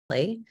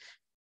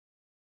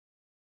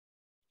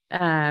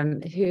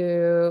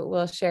who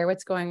will share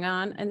what's going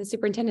on in the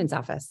superintendent's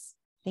office.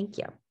 Thank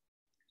you.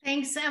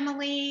 Thanks,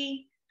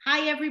 Emily.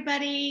 Hi,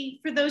 everybody.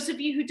 For those of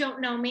you who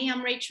don't know me,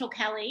 I'm Rachel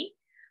Kelly.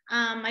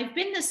 I've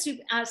been the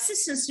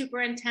assistant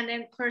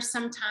superintendent for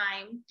some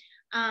time,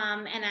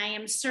 and I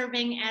am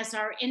serving as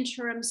our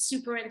interim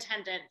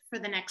superintendent for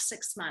the next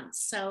 6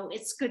 months. So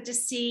it's good to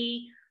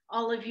see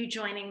all of you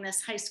joining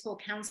this high school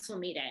council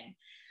meeting.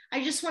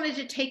 I just wanted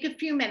to take a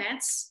few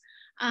minutes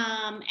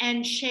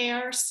and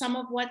share some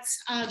of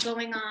what's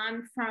going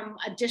on from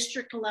a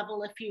district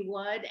level, if you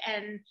would,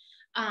 and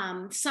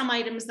some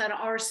items that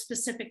are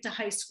specific to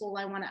high school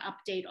I want to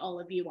update all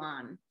of you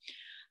on.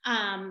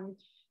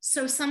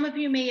 So some of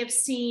you may have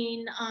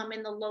seen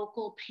in the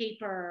local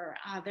paper,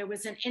 there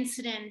was an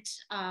incident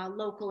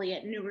locally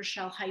at New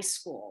Rochelle High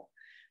School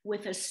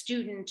with a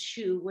student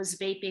who was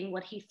vaping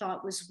what he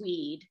thought was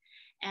weed,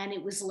 and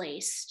it was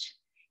laced.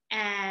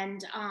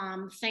 And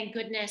thank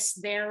goodness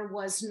there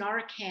was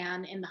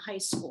Narcan in the high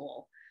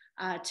school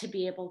to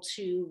be able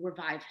to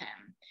revive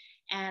him.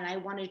 And I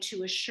wanted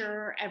to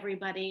assure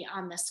everybody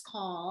on this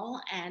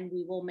call, and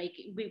we will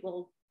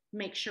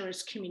make sure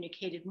it's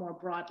communicated more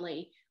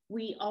broadly.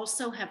 We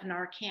also have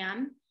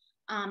Narcan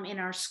in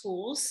our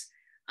schools.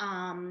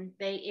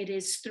 It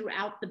is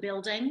throughout the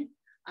building,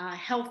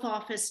 health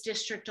office,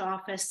 district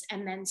office,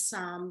 and then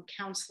some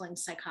counseling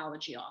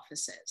psychology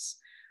offices.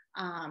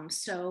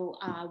 So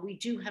we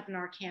do have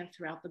Narcan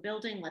throughout the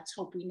building. Let's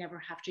hope we never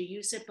have to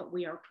use it, but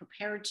we are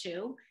prepared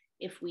to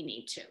if we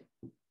need to.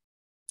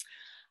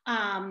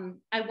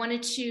 I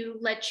wanted to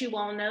let you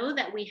all know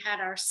that we had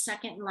our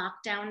second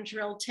lockdown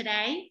drill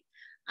today.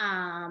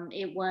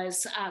 It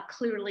was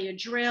clearly a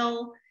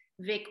drill.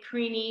 Vic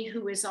Prini,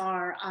 who is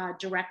our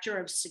director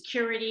of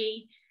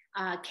security,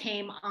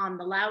 came on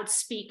the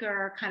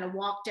loudspeaker, kind of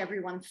walked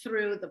everyone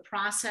through the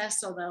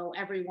process, although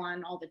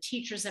all the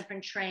teachers have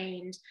been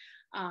trained.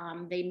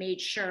 They made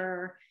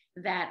sure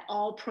that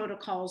all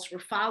protocols were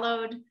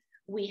followed.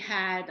 We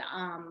had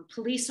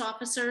police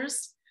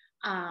officers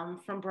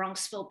from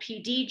Bronxville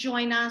PD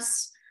join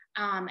us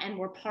and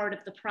were part of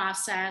the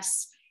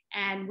process.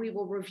 And we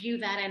will review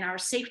that in our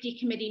safety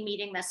committee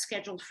meeting that's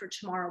scheduled for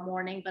tomorrow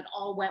morning, but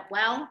all went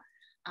well.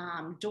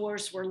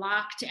 Doors were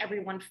locked,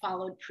 everyone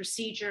followed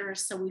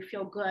procedures, so we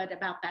feel good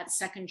about that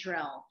second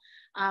drill.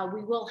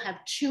 We will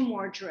have 2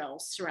 more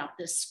drills throughout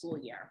this school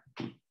year.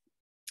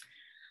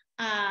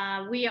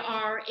 We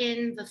are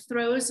in the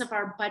throes of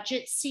our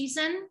budget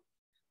season.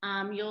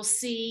 You'll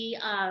see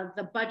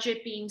the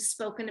budget being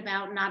spoken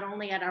about not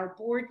only at our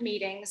board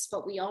meetings,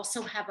 but we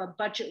also have a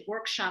budget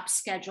workshop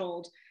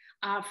scheduled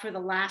for the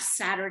last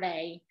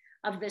Saturday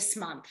of this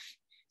month.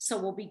 So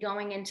we'll be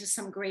going into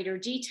some greater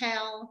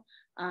detail.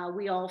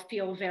 We all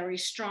feel very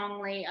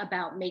strongly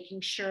about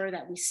making sure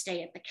that we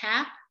stay at the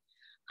cap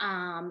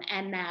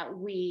and that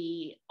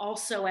we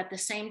also at the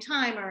same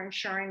time are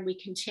ensuring we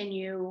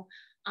continue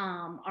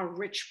our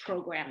rich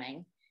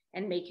programming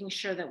and making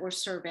sure that we're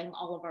serving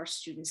all of our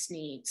students'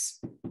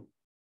 needs.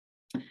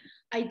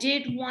 I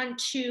did want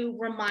to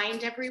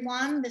remind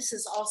everyone, this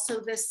is also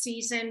this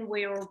season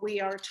where we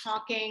are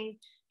talking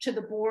to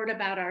the board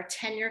about our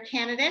tenure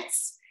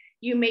candidates.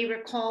 You may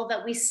recall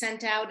that we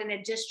sent out in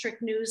a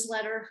district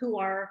newsletter who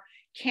our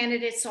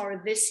candidates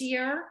are this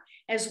year,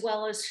 as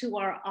well as who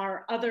are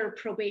our other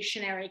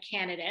probationary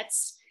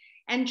candidates.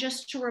 And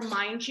just to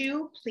remind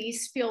you,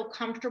 please feel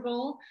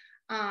comfortable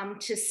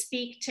to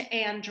speak to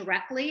Anne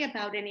directly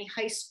about any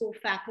high school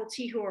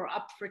faculty who are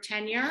up for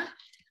tenure.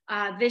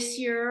 This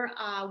year,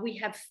 we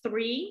have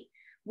 3.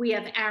 We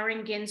have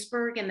Aaron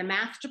Ginsberg in the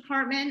math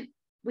department.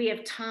 We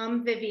have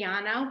Tom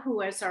Viviano,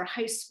 who is our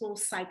high school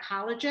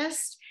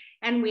psychologist.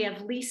 And we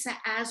have Lisa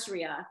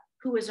Azria,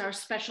 who is our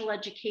special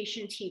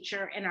education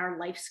teacher in our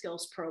life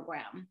skills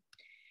program.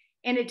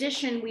 In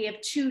addition, we have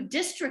 2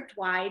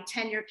 district-wide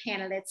tenure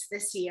candidates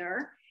this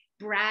year,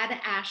 Brad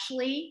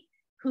Ashley,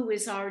 who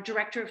is our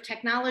director of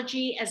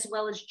technology, as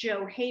well as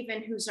Joe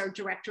Haven, who's our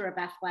director of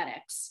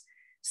athletics.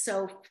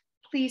 So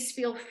please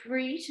feel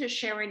free to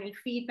share any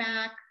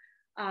feedback.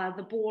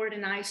 The board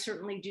and I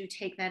certainly do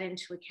take that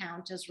into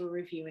account as we're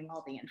reviewing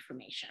all the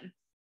information.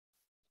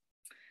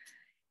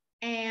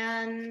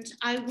 And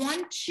I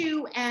want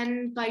to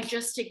end by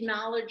just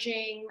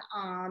acknowledging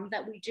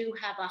that we do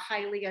have a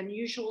highly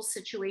unusual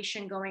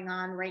situation going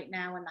on right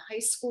now in the high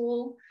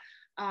school,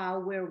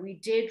 where we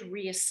did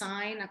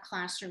reassign a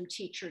classroom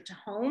teacher to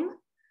home.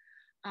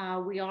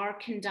 We are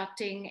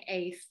conducting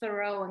a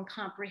thorough and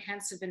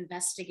comprehensive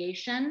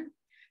investigation,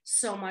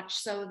 so much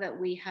so that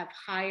we have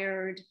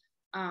hired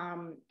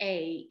an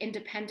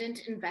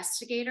independent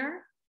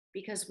investigator,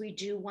 because we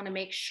do want to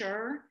make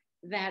sure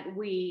that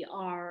we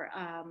are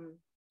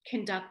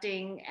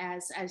conducting,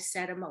 as I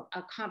said,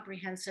 a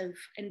comprehensive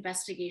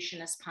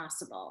investigation as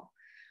possible.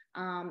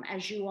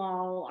 As you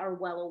all are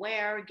well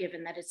aware,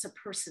 given that it's a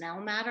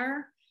personnel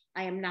matter,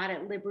 I am not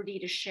at liberty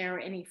to share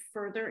any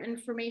further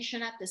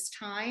information at this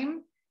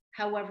time.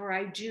 However,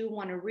 I do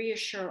want to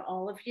reassure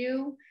all of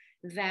you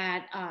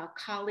that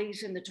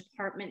colleagues in the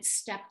department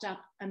stepped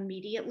up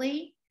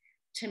immediately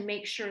to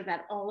make sure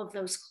that all of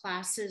those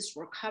classes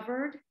were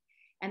covered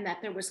and that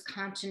there was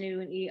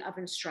continuity of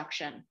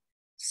instruction.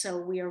 So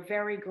we are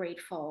very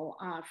grateful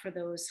for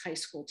those high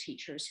school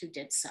teachers who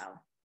did so.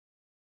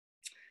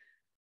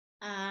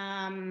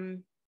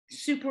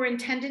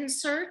 Superintendent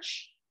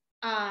search.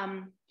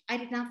 I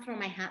did not throw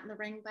my hat in the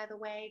ring, by the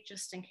way,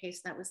 just in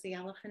case that was the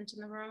elephant in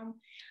the room.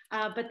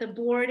 But the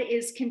board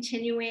is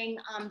continuing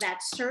that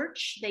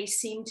search. They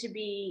seem to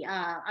be,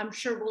 I'm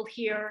sure we'll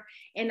hear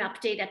an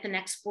update at the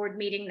next board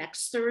meeting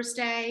next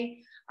Thursday.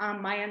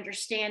 My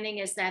understanding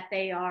is that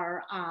they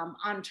are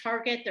on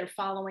target. They're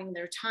following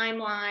their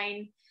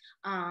timeline.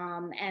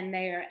 And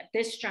they're, at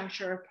this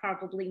juncture,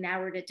 probably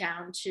narrowed it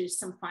down to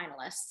some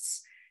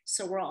finalists.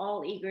 So we're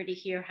all eager to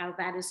hear how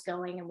that is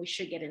going, and we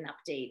should get an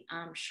update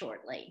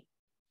shortly.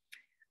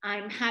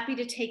 I'm happy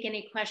to take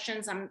any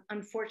questions. I'm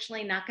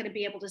unfortunately not going to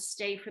be able to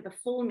stay for the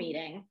full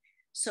meeting,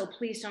 so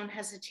please don't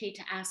hesitate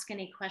to ask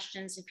any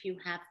questions if you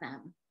have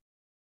them.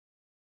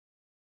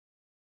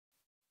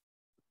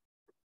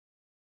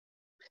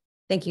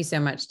 Thank you so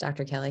much,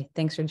 Dr. Kelly.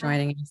 Thanks for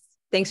joining us.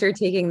 Thanks for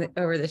taking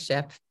over the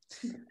ship.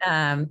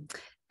 I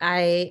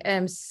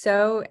am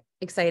so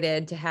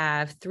excited to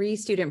have 3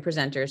 student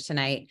presenters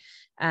tonight.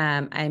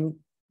 I'm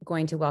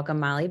going to welcome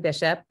Molly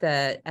Bishop,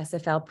 the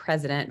SFL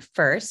president,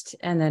 first,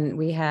 and then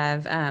we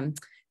have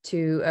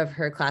 2 of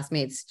her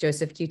classmates,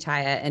 Joseph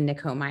Kutaya and Nick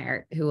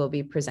Homeyer, who will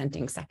be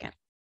presenting second.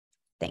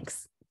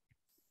 Thanks.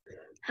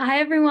 Hi,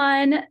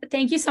 everyone.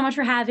 Thank you so much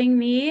for having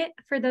me.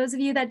 For those of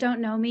you that don't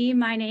know me,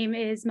 my name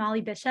is Molly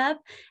Bishop,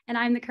 and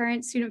I'm the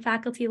current Student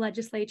Faculty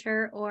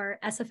Legislature, or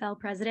SFL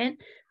president.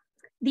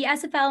 The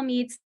SFL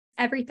meets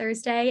every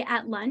Thursday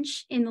at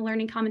lunch in the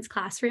Learning Commons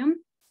classroom.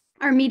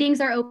 Our meetings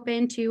are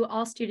open to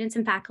all students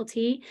and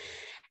faculty,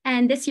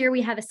 and this year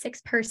we have a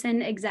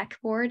 6-person exec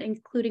board,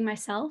 including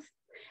myself.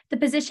 The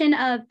position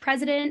of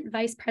president,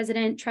 vice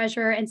president,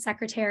 treasurer, and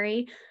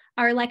secretary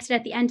are elected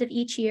at the end of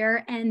each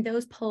year, and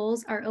those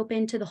polls are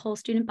open to the whole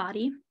student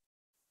body.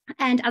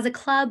 And as a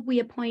club,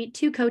 we appoint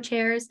 2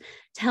 co-chairs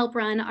to help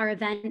run our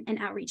event and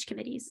outreach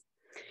committees.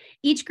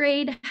 Each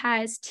grade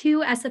has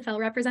 2 SFL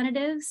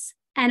representatives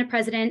and a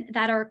president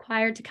that are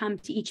required to come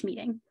to each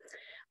meeting.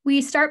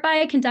 We start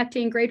by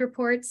conducting grade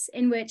reports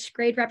in which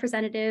grade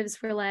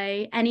representatives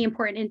relay any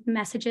important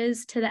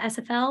messages to the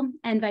SFL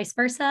and vice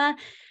versa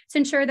to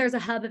ensure there's a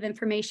hub of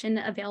information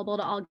available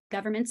to all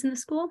governments in the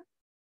school.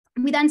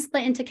 We then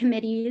split into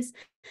committees,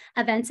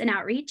 events, and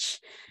outreach.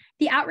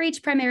 The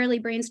outreach primarily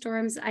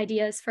brainstorms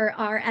ideas for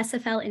our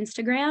SFL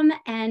Instagram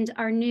and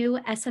our new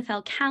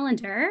SFL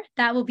calendar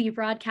that will be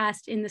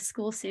broadcast in the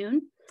school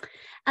soon.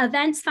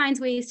 Events finds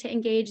ways to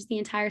engage the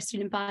entire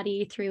student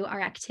body through our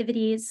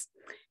activities.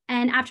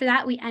 And after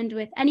that, we end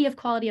with any of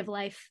quality of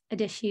life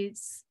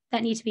issues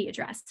that need to be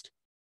addressed.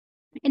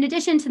 In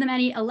addition to the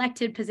many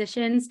elected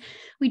positions,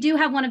 we do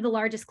have one of the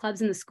largest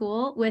clubs in the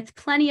school with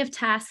plenty of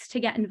tasks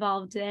to get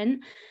involved in.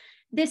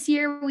 This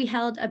year, we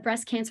held a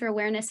Breast Cancer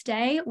Awareness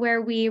Day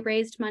where we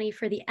raised money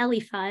for the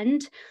Ellie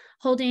Fund,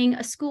 holding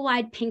a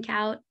school-wide pink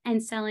out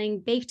and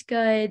selling baked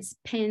goods,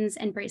 pins,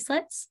 and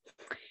bracelets.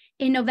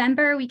 In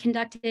November, we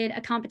conducted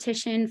a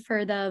competition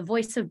for the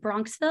Voice of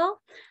Bronxville,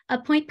 a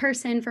point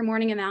person for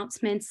morning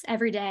announcements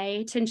every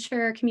day to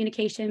ensure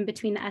communication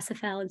between the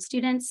SFL and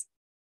students.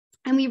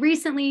 And we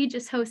recently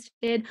just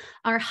hosted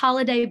our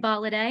Holiday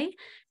Balladay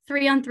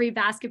 3-on-3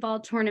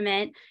 basketball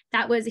tournament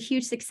that was a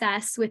huge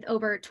success with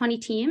over 20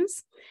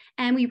 teams.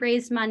 And we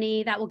raised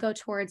money that will go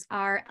towards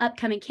our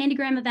upcoming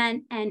Candygram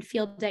event and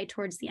field day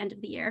towards the end of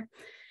the year.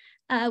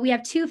 We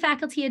have 2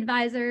 faculty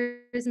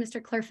advisors,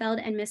 Mr.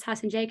 Klurfeld and Ms.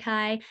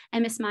 Hassan-Jakai,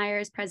 and Ms.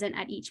 Myers present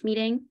at each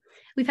meeting.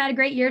 We've had a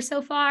great year so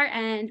far,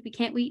 and we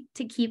can't wait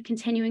to keep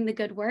continuing the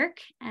good work.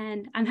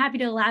 And I'm happy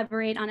to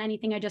elaborate on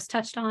anything I just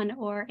touched on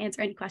or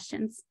answer any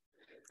questions.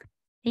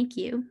 Thank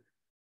you.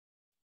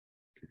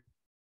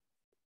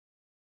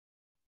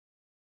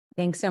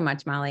 Thanks so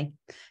much, Molly.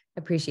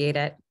 Appreciate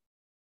it.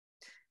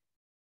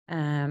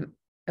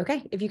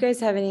 Okay, if you guys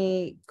have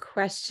any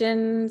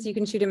questions, you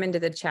can shoot them into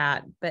the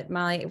chat. But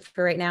Molly,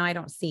 for right now, I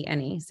don't see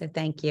any, so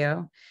thank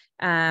you.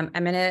 I'm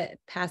going to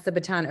pass the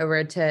baton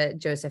over to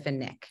Joseph and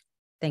Nick.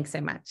 Thanks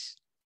so much.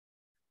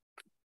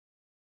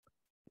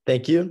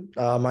 Thank you.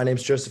 My name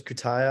is Joseph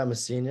Kutaya. I'm a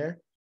senior.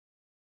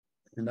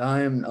 And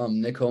I am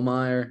Nick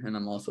Homeyer, and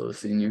I'm also a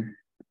senior.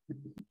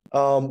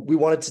 We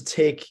wanted to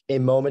take a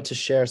moment to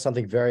share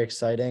something very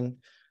exciting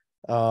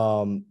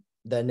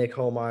that Nick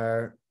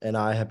Homeyer and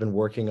I have been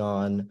working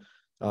on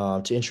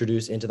to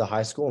introduce into the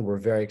high school. And we're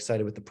very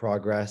excited with the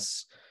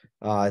progress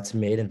it's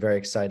made, and very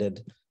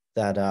excited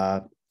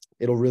that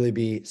it'll really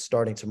be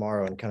starting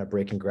tomorrow and kind of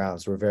breaking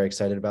ground. So we're very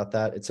excited about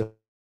that. It's a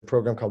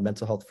program called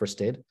Mental Health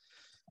First Aid.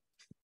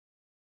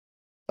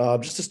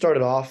 Just to start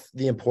it off,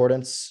 the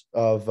importance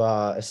of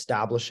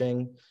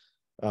establishing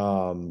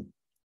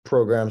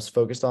programs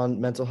focused on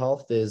mental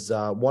health is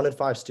 1 in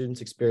 5 students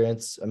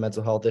experience a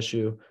mental health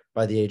issue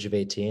by the age of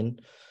 18.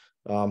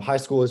 High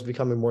school is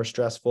becoming more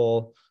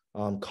stressful.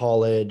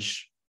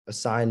 College,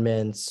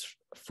 assignments,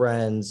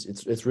 friends.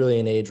 It's really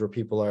an age where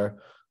people are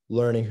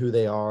learning who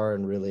they are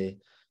and really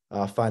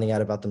finding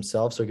out about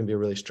themselves. So it can be a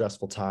really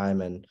stressful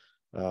time, and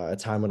a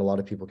time when a lot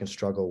of people can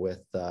struggle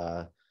with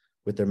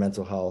their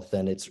mental health.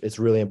 And it's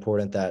really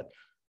important that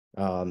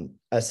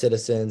as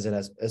citizens and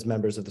as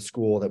members of the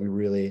school, that we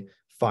really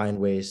find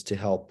ways to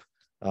help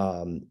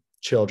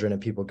children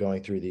and people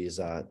going through these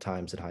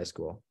times in high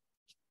school.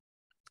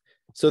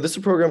 So this is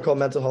a program called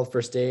Mental Health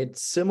First Aid,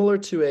 similar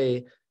to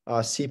a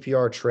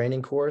CPR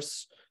training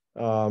course.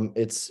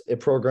 It's a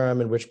program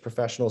in which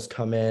professionals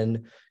come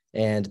in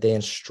and they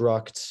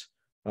instruct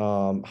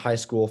high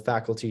school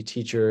faculty,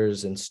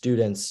 teachers, and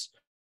students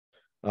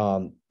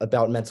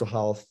about mental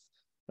health,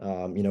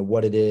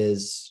 what it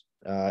is,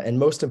 and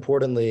most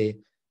importantly,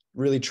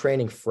 really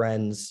training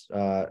friends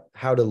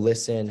how to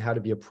listen, how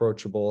to be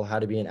approachable, how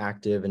to be an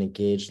active and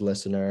engaged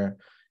listener,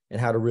 and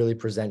how to really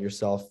present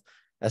yourself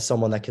as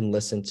someone that can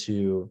listen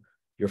to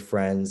your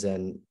friends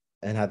and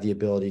have the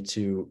ability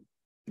to,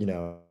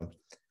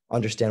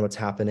 understand what's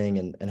happening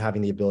and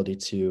having the ability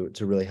to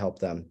really help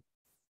them.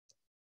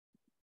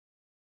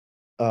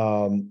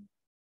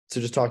 So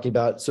just talking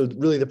about, so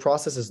really the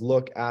process is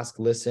look, ask,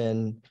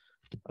 listen,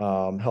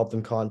 help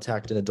them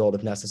contact an adult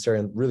if necessary,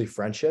 and really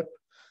friendship.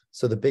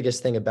 So the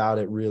biggest thing about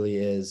it really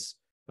is,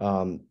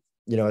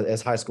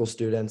 as high school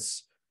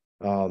students,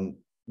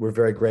 we're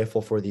very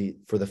grateful for the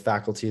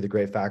faculty, the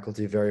great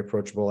faculty, very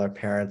approachable, our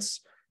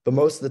parents. But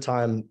most of the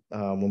time,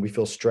 when we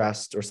feel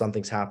stressed or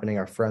something's happening,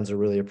 our friends are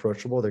really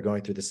approachable. They're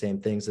going through the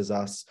same things as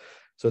us.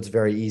 So it's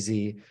very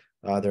easy.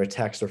 They're a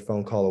text or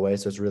phone call away.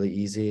 So it's really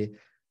easy.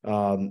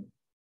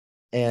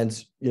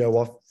 And,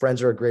 while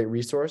friends are a great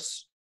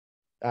resource,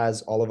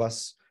 as all of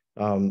us,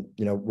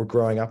 we're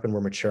growing up and we're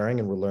maturing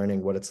and we're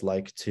learning what it's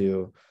like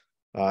to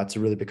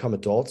really become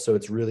adults. So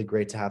it's really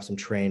great to have some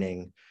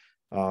training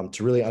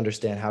to really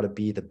understand how to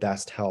be the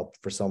best help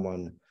for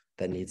someone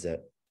that needs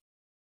it.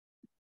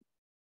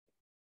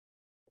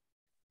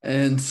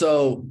 And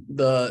so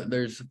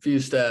there's a few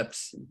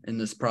steps in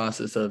this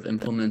process of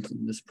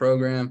implementing this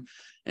program.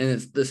 And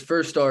this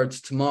first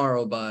starts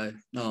tomorrow by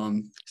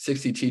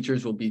 60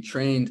 teachers will be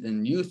trained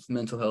in youth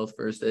mental health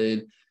first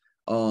aid,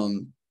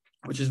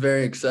 which is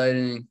very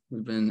exciting.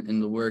 We've been in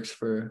the works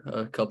for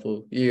a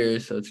couple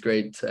years, so it's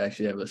great to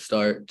actually have a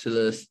start to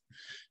this.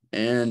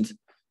 And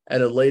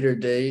at a later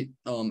date,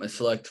 a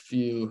select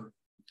few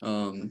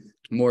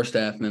more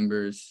staff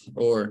members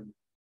or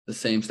the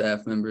same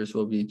staff members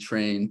will be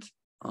trained,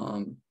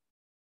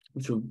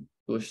 which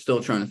we're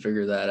still trying to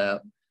figure that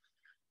out.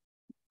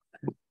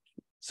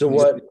 So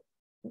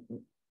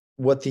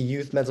what the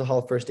youth mental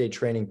health first aid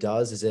training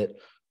does is it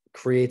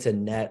creates a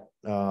net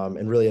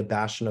and really a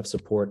bastion of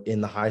support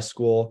in the high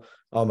school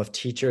of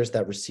teachers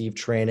that receive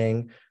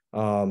training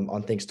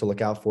on things to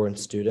look out for in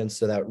students,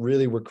 so that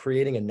really we're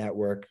creating a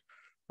network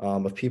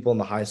of people in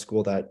the high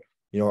school that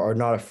are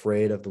not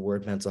afraid of the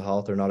word mental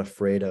health, or not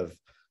afraid of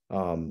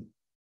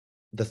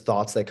the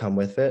thoughts that come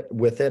with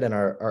it, and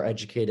are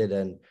educated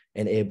and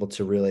able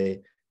to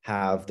really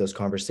have those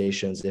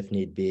conversations if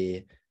need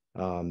be,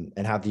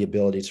 and have the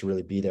ability to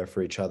really be there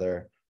for each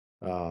other,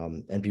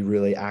 and be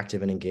really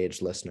active and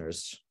engaged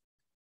listeners.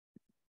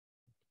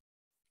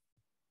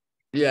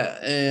 Yeah,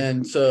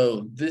 and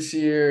so this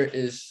year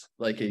is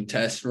like a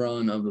test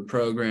run of the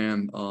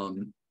program,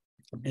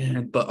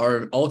 but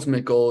our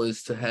ultimate goal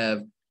is to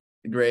have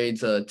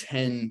grades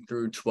 10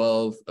 through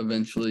 12,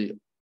 eventually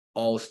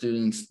all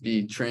students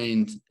be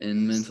trained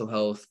in mental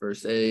health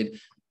first aid,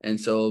 and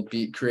so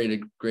create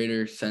a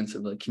greater sense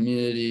of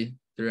community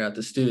throughout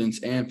the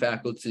students and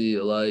faculty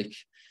alike.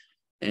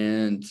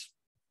 And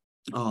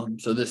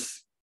so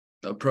this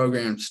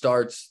program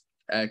starts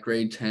at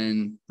grade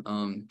 10,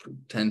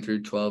 10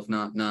 through 12,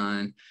 not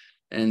 9,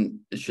 and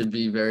it should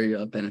be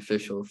very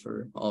beneficial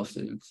for all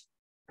students.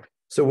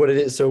 So what it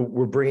is, so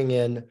we're bringing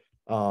in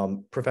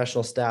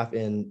professional staff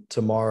in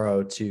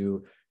tomorrow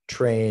to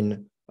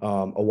train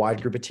a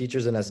wide group of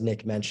teachers. And as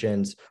Nick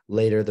mentioned,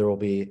 later there will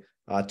be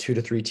 2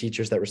 to 3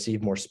 teachers that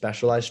receive more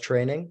specialized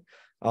training.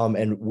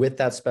 And with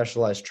that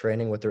specialized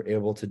training, what they're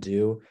able to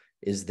do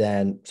is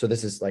then, so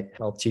this is like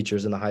health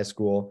teachers in the high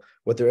school,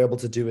 what they're able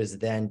to do is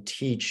then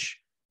teach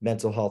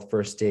mental health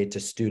first aid to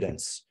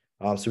students.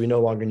 So we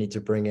no longer need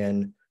to bring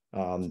in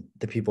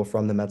the people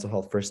from the mental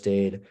health first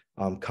aid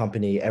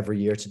company every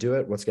year to do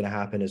it. What's going to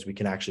happen is we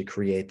can actually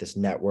create this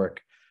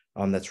network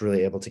that's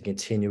really able to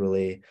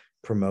continually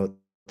promote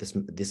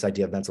this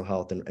idea of mental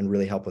health and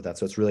really help with that.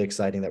 So it's really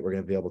exciting that we're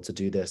going to be able to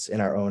do this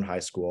in our own high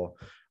school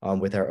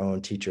with our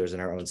own teachers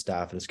and our own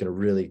staff. And it's going to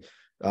really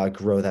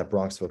grow that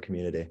Bronxville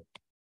community.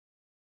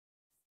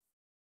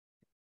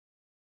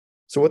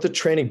 So what the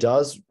training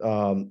does,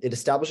 it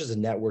establishes a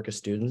network of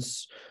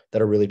students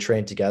that are really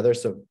trained together.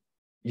 So,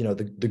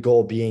 the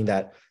goal being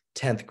that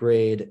 10th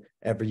grade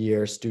every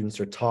year, students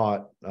are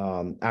taught.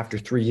 After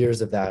 3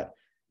 years of that,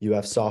 you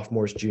have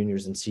sophomores,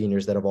 juniors, and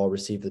seniors that have all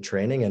received the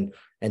training,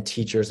 and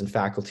teachers and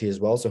faculty as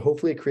well. So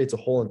hopefully it creates a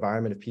whole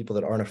environment of people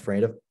that aren't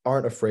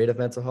afraid of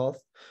mental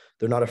health.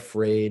 They're not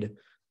afraid,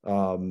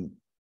 to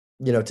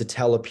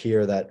tell a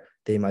peer that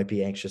they might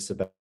be anxious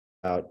about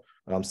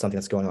something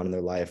that's going on in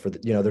their life, or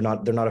they're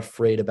not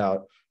afraid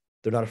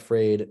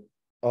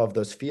of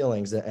those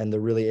feelings, and they're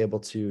really able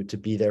to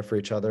be there for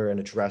each other and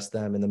address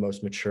them in the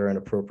most mature and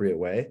appropriate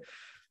way.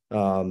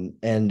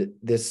 And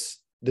this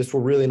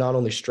will really not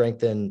only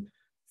strengthen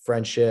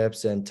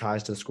friendships and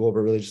ties to the school, but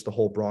really just the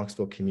whole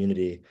Bronxville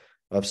community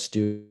of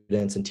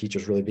students and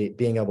teachers really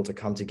being able to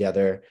come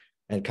together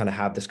and kind of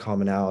have this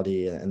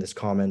commonality and this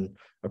common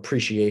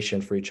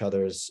appreciation for each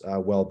other's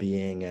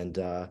well-being and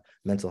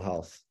mental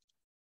health.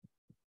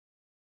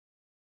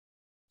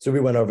 So we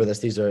went over this.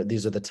 These are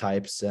the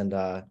types and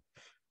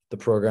the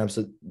program.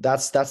 So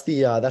that's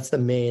the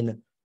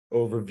main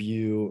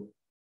overview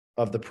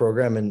of the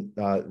program,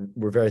 and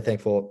we're very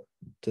thankful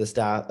to the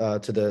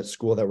staff, to the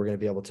school, that we're going to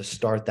be able to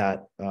start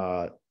that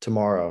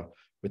tomorrow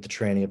with the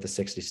training of the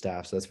 60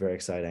 staff. So that's very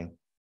exciting.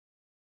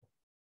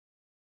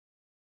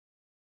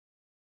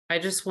 I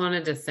just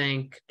wanted to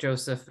thank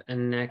Joseph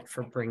and Nick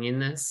for bringing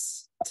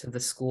this to the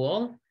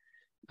school.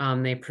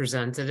 They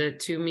presented it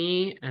to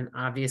me, and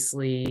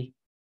obviously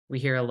we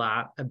hear a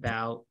lot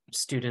about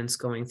students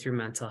going through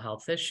mental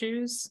health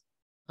issues,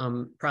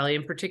 probably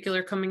in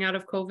particular coming out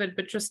of COVID,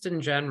 but just in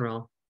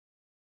general.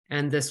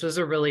 And this was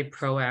a really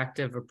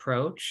proactive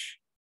approach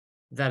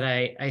that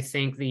I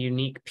think the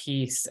unique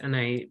piece, and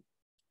I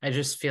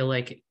just feel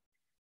like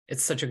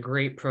it's such a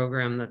great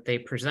program that they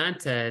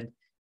presented,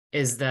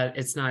 is that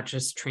it's not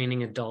just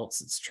training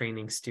adults, it's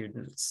training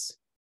students.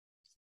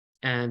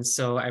 And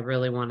so I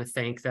really want to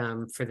thank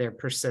them for their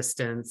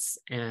persistence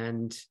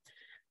and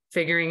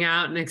figuring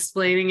out and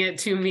explaining it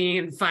to me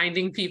and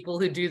finding people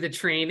who do the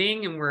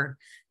training. And we're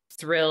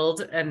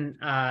thrilled and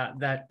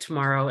that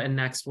tomorrow and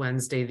next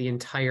Wednesday, the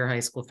entire high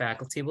school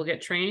faculty will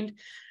get trained.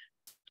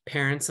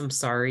 Parents, I'm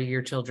sorry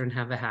your children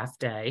have a half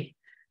day,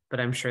 but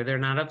I'm sure they're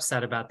not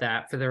upset about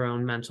that for their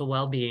own mental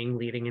well-being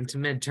leading into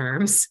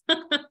midterms.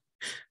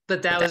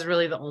 But that was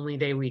really the only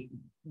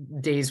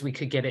days we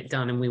could get it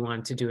done, and we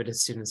wanted to do it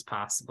as soon as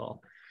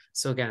possible.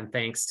 So again,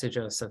 thanks to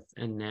Joseph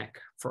and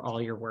Nick for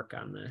all your work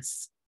on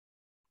this.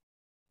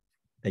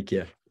 Thank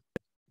you.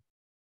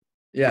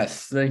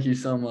 Yes, thank you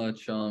so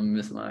much,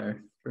 Ms.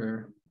 Meyer,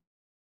 for.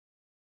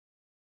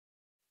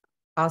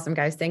 Awesome,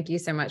 guys. Thank you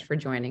so much for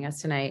joining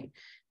us tonight.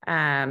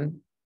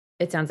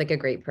 It sounds like a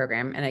great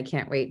program, and I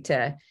can't wait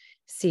to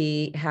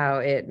see how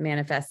it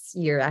manifests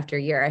year after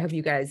year. I hope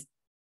you guys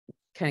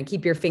kind of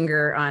keep your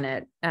finger on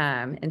it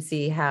and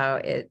see how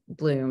it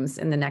blooms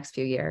in the next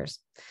few years.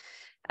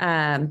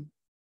 Thank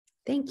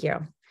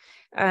you.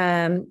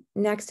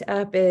 Next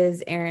up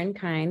is Erin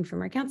Kine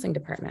from our counseling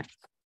department.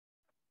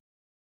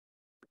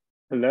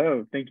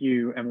 Hello, thank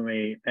you,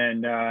 Emily.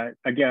 And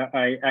again,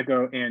 I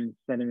echo Anne's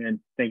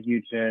sentiment. Thank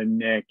you to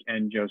Nick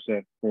and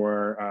Joseph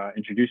for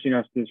introducing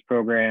us to this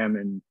program,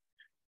 and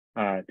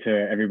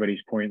to everybody's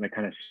point, like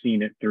kind of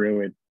seeing it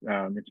through.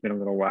 It's been a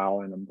little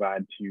while, and I'm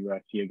glad to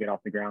see it get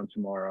off the ground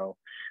tomorrow.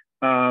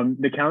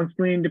 The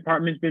counseling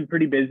department's been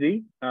pretty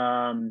busy.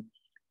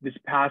 This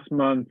past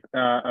month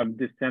of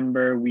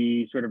December,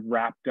 we sort of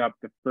wrapped up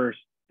the first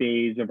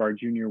phase of our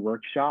junior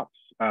workshops.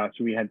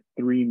 So we had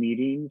 3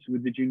 meetings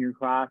with the junior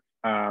class,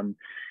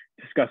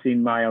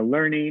 discussing Maya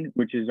Learning,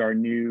 which is our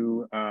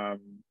new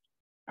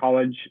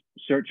college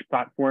search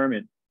platform.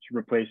 It's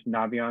replaced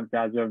Naviance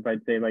as of,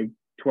 I'd say, like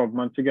 12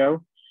 months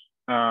ago.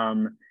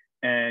 And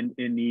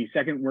in the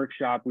second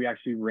workshop, we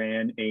actually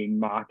ran a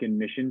mock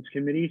admissions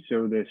committee.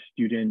 So the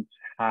students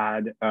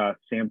had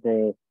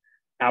sample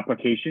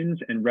applications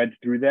and read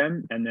through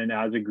them. And then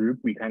as a group,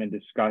 we kind of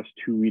discussed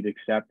who we'd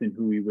accept and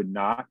who we would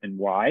not and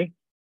why.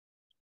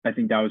 I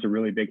think that was a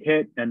really big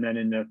hit. And then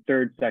in the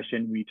third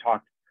session, we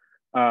talked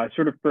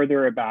sort of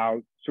further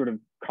about sort of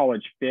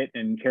college fit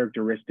and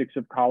characteristics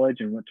of college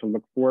and what to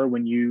look for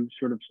when you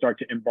sort of start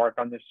to embark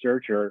on this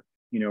search, or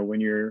when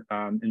you're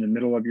in the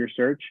middle of your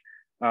search.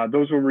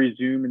 Those will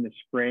resume in the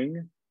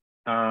spring.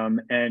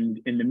 And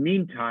in the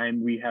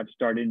meantime, we have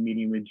started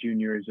meeting with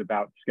juniors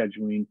about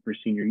scheduling for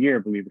senior year,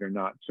 believe it or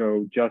not.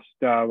 So just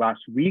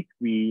last week,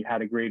 we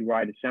had a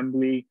grade-wide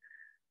assembly.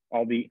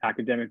 All the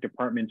academic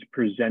departments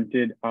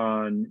presented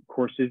on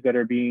courses that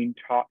are being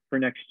taught for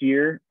next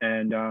year.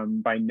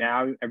 And by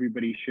now,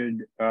 everybody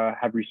should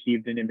have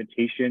received an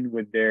invitation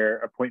with their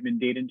appointment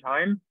date and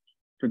time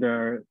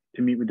to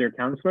meet with their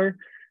counselor,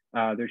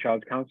 their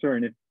child's counselor.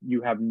 And if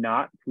you have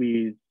not,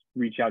 please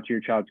reach out to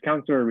your child's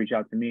counselor or reach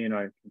out to me, and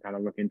I can kind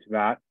of look into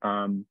that.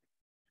 And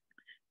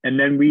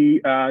then we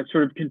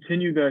sort of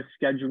continue the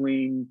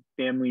scheduling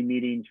family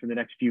meetings for the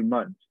next few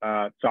months.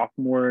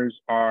 Sophomores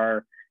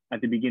are at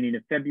the beginning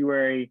of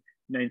February,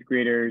 9th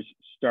graders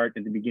start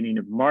at the beginning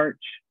of March.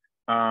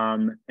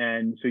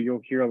 And so you'll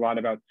hear a lot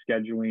about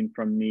scheduling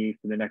from me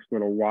for the next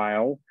little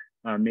while,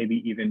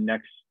 maybe even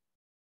next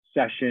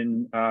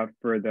session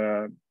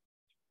for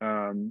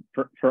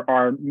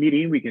our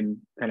meeting. We can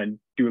kind of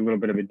do a little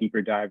bit of a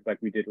deeper dive like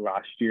we did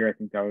last year. I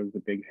think that was a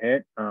big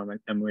hit.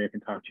 Emily, I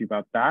can talk to you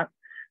about that.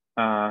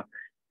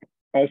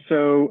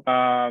 Also,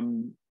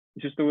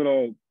 just a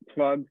little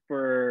plug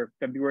for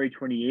February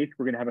 28th,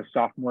 we're going to have a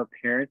sophomore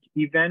parent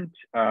event.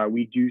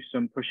 We do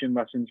some push-in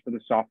lessons for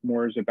the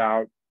sophomores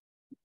about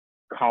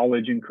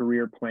college and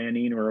career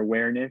planning or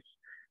awareness,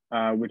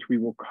 which we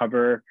will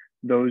cover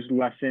those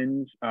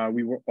lessons.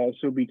 We will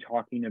also be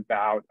talking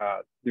about,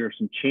 there are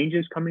some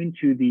changes coming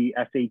to the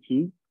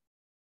SAT.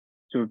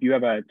 So if you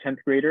have a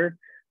 10th grader,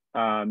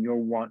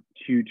 you'll want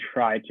to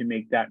try to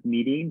make that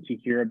meeting to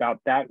hear about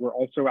that. We're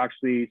also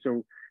actually,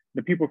 so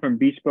the people from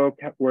Bespoke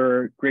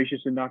were gracious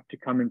enough to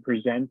come and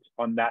present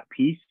on that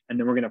piece. And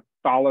then we're going to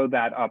follow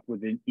that up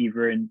with an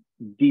even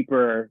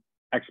deeper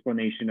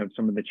explanation of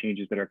some of the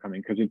changes that are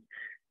coming, because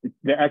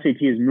the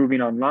SAT is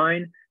moving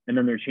online and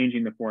then they're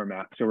changing the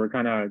format. So we're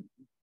kind of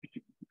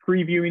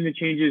previewing the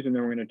changes, and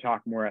then we're going to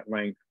talk more at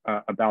length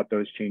about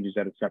those changes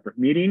at a separate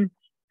meeting,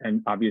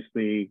 and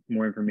obviously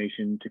more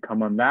information to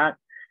come on that.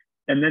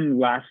 And then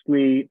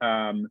lastly,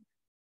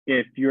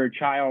 if your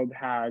child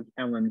has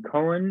Ellen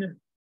Cohen,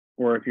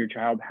 or if your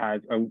child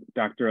has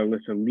Dr.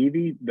 Alyssa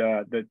Levy,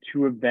 the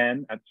two of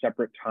them at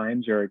separate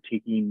times are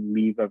taking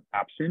leave of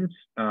absence.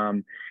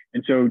 And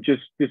so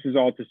just, this is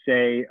all to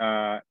say,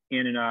 Ann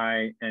and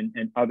I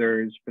and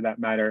others for that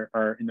matter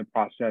are in the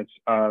process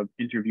of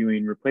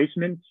interviewing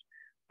replacements.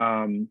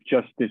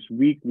 Just this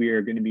week, we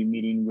are going to be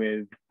meeting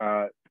with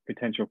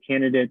potential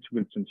candidates,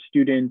 with some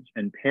students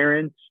and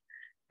parents.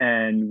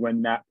 And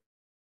when that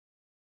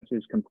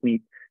is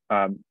complete,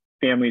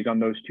 families on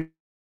those two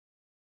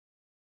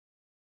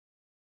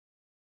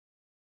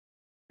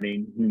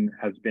whom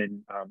has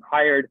been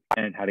hired,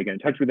 and how to get in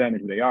touch with them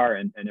and who they are,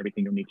 and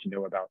everything you'll need to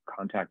know about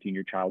contacting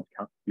your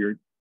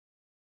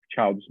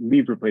child's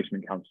leave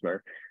replacement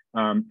counselor.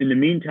 In the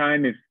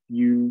meantime, if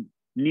you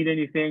need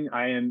anything,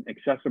 I am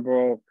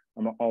accessible.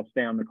 I'll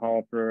stay on the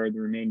call for the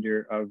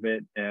remainder of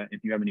it.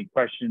 If you have any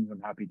questions,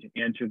 I'm happy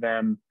to answer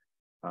them.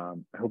 I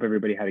hope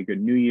everybody had a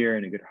good New Year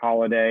and a good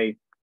holiday.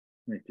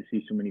 Nice to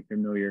see so many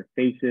familiar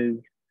faces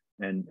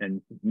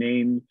and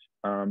names.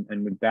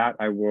 And with that,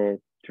 I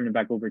will turn it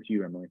back over to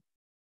you, Emily.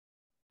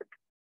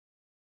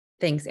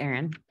 Thanks,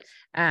 Aaron.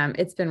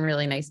 It's been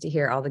really nice to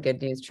hear all the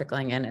good news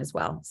trickling in as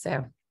well.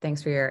 So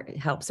thanks for your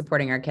help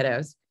supporting our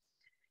kiddos.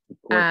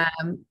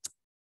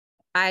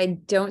 I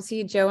don't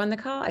see Joe on the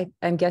call.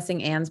 I'm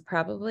guessing Ann's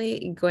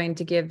probably going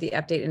to give the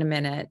update in a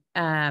minute.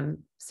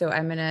 So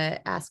I'm going to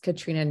ask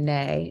Katrina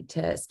Ney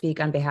to speak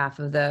on behalf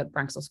of the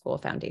Bronxville School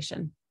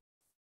Foundation.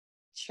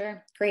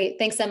 Sure. Great.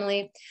 Thanks,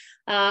 Emily.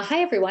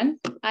 Hi, everyone.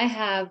 I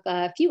have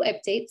a few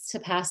updates to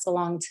pass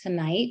along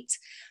tonight.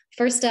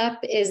 First up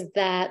is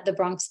that the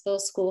Bronxville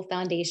School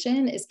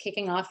Foundation is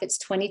kicking off its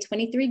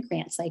 2023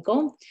 grant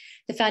cycle.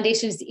 The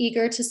foundation is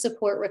eager to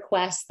support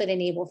requests that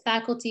enable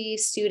faculty,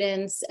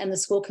 students, and the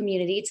school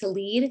community to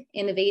lead,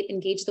 innovate,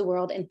 engage the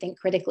world, and think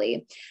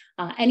critically.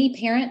 Any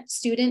parent,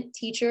 student,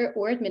 teacher,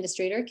 or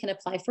administrator can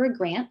apply for a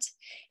grant.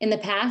 In the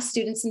past,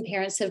 students and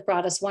parents have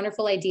brought us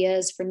wonderful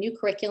ideas for new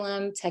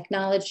curriculum,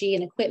 technology,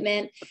 and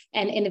equipment,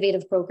 and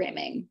innovative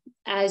programming.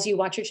 As you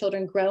watch your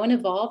children grow and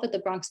evolve at the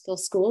Bronxville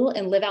School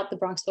and live out the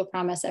Bronxville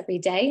Promise every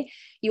day,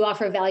 you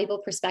offer a valuable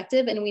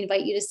perspective, and we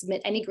invite you to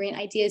submit any grant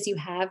ideas you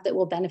have that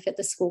will benefit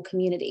the school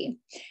community.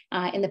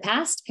 In the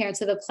past,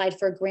 parents have applied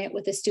for a grant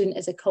with a student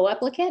as a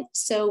co-applicant,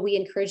 so we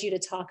encourage you to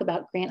talk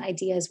about grant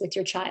ideas with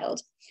your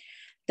child.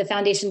 The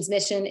foundation's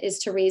mission is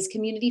to raise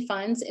community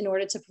funds in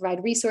order to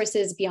provide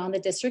resources beyond the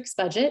district's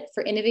budget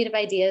for innovative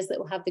ideas that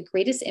will have the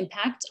greatest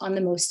impact on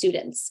the most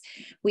students.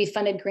 We've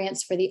funded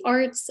grants for the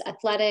arts,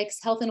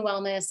 athletics, health and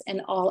wellness,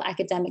 and all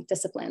academic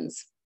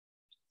disciplines.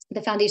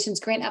 The foundation's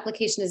grant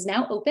application is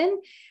now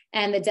open,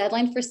 and the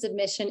deadline for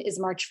submission is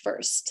March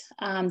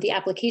 1st. The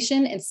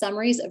application and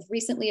summaries of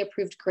recently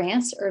approved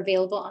grants are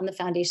available on the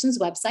foundation's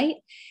website.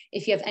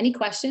 If you have any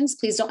questions,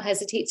 please don't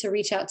hesitate to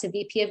reach out to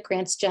VP of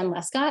Grants Jen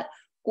Lescott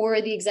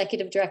or the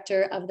Executive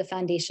Director of the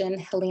Foundation,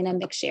 Helena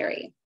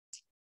McSherry.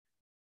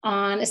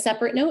 On a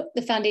separate note,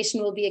 the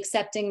foundation will be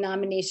accepting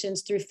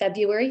nominations through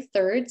February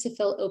 3rd to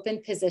fill open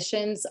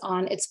positions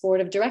on its board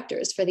of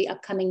directors for the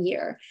upcoming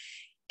year.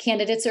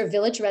 Candidates are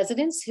village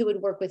residents who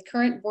would work with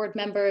current board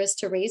members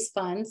to raise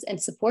funds and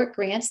support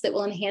grants that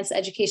will enhance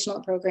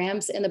educational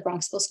programs in the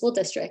Bronxville School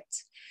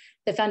District.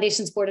 The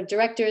foundation's board of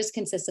directors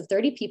consists of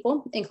 30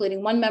 people,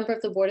 including one member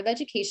of the Board of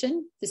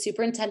Education, the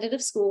superintendent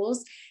of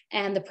schools,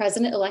 and the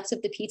president-elect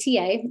of the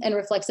PTA, and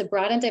reflects a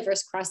broad and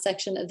diverse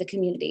cross-section of the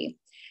community.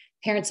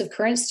 Parents of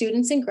current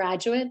students and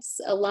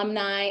graduates,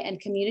 alumni, and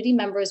community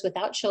members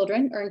without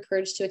children are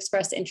encouraged to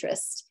express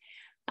interest.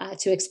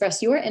 To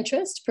express your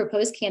interest,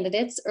 propose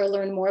candidates, or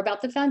learn more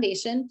about the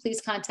foundation, please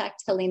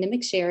contact Helena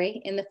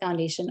McSherry in the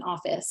foundation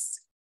office.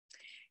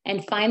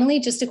 And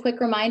finally, just a quick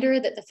reminder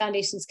that the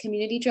foundation's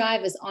community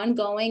drive is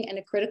ongoing and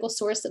a critical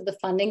source of the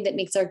funding that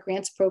makes our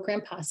grants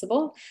program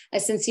possible. A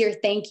sincere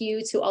thank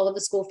you to all of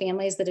the school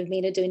families that have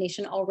made a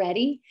donation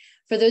already.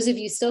 For those of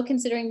you still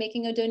considering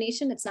making a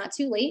donation, it's not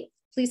too late.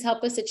 Please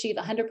help us achieve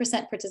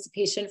 100%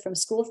 participation from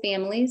school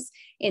families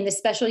in the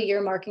special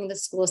year marking the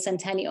school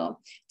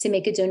centennial. To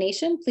make a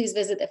donation, please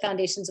visit the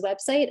foundation's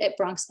website at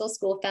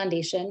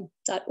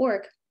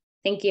bronxvilleschoolfoundation.org.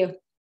 Thank you.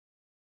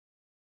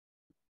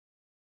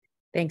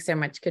 Thanks so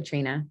much,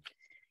 Katrina.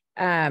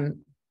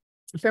 From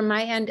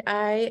my end,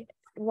 I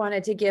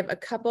wanted to give a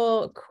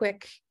couple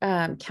quick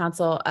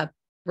council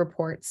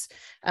reports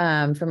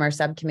from our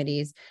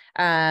subcommittees.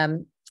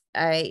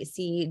 I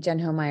see Jen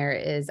Homeyer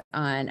is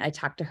on. I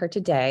talked to her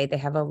today. They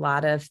have a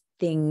lot of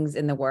things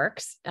in the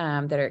works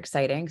that are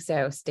exciting.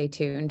 So stay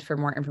tuned for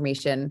more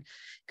information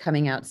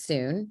coming out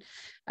soon.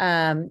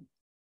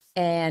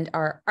 And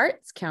our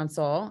Arts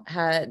Council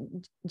had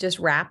just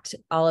wrapped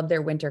all of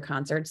their winter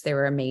concerts. They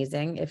were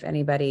amazing. If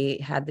anybody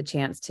had the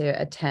chance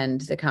to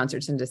attend the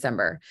concerts in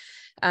December.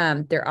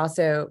 There are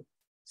also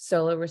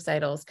solo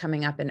recitals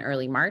coming up in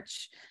early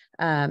March.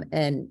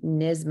 And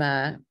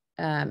NYSMA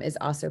is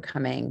also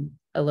coming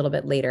a little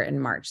bit later in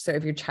March. So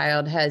if your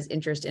child has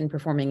interest in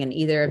performing in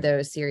either of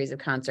those series of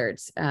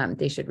concerts,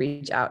 they should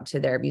reach out to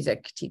their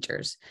music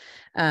teachers.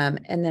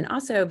 And then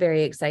also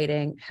very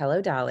exciting,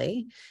 Hello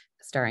Dolly,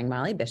 starring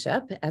Molly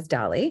Bishop as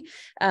Dolly,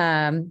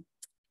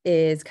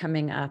 is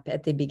coming up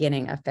at the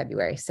beginning of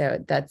February. So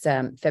that's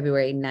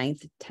February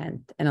 9th,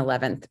 10th, and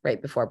 11th,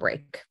 right before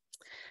break.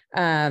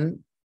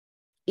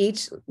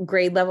 Each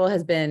grade level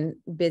has been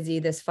busy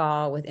this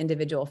fall with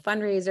individual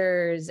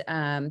fundraisers.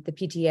 The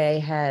PTA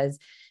has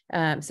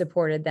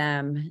supported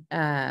them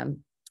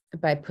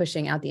by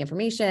pushing out the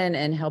information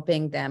and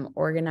helping them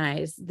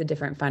organize the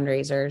different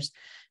fundraisers.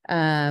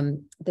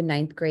 The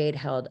 9th grade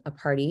held a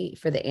party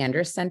for the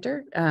Andrus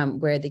Center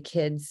where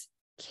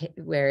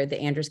the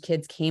Andrus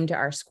kids came to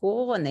our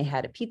school, and they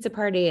had a pizza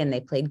party and they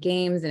played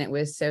games, and it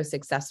was so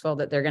successful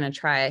that they're going to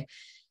try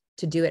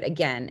to do it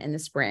again in the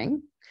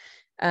spring.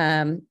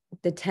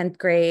 The 10th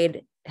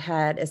grade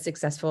had a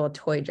successful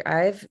toy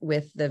drive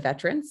with the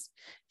veterans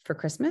for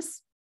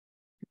Christmas.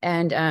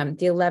 And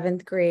the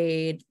 11th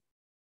grade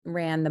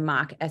ran the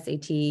mock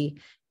SAT,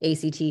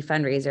 ACT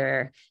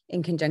fundraiser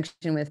in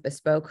conjunction with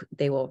Bespoke.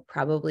 They will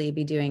probably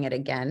be doing it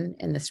again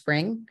in the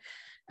spring.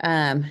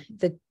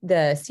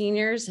 The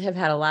seniors have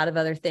had a lot of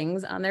other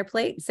things on their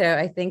plate. So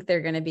I think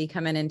they're going to be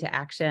coming into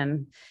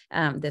action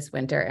this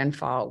winter and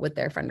fall with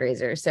their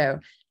fundraiser. So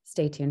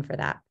stay tuned for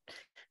that.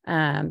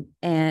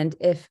 And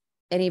if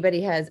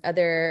anybody has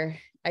other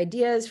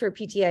ideas for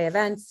PTA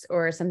events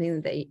or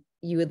something that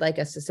you would like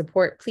us to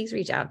support, please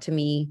reach out to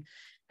me.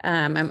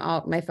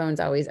 My phone's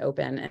always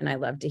open, and I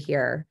love to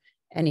hear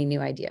any new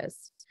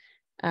ideas.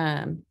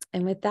 And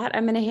with that,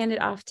 I'm going to hand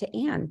it off to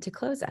Anne to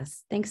close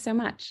us. Thanks so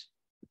much.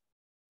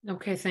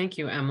 Okay, thank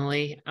you,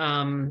 Emily.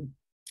 I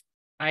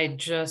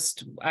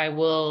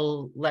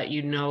will let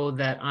you know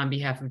that on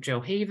behalf of Joe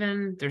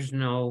Haven, there's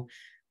no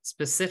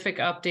specific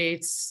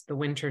updates. The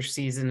winter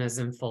season is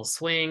in full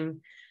swing.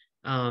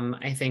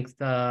 I think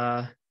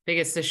the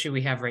biggest issue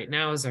we have right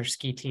now is our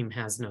ski team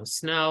has no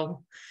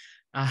snow.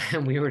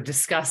 And we were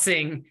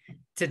discussing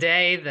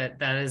today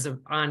that is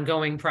an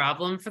ongoing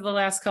problem for the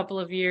last couple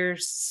of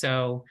years.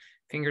 So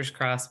fingers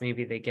crossed,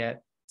 maybe they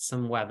get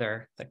some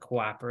weather that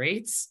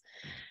cooperates.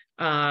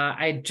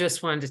 I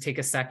just wanted to take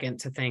a second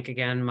to thank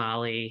again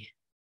Molly,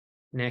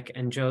 Nick,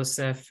 and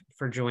Joseph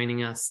for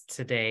joining us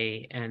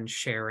today and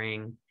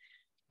sharing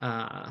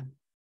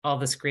all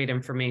this great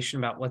information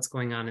about what's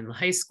going on in the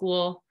high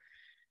school.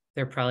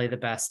 They're probably the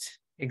best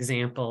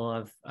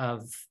example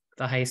of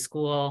the high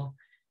school,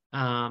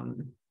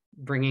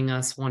 bringing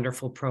us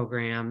wonderful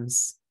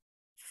programs,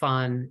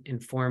 fun,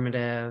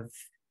 informative,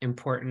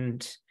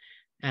 important.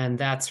 And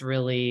that's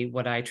really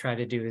what I try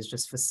to do, is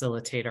just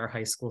facilitate our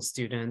high school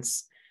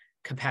students'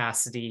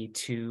 capacity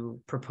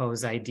to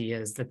propose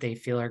ideas that they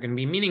feel are going to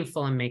be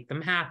meaningful and make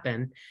them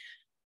happen.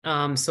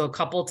 So a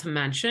couple to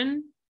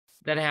mention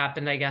that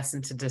happened, I guess,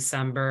 into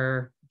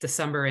December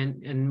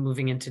and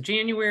moving into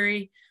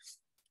January.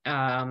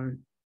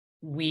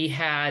 We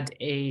had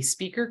a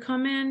speaker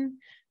come in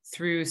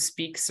through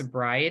Speak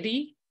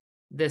Sobriety.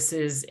 This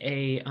is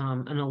an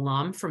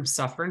alum from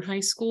Suffern High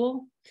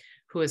School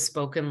who has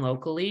spoken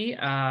locally,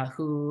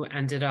 who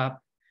ended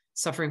up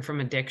suffering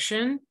from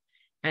addiction.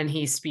 And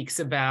he speaks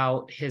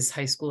about his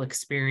high school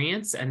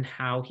experience and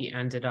how he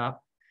ended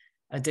up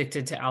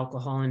addicted to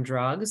alcohol and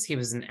drugs. He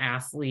was an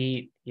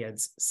athlete. He had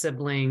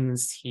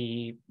siblings.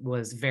 He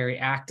was very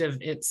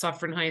active at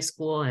Suffern High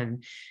School.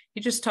 And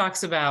he just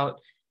talks about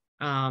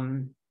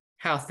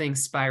how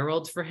things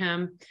spiraled for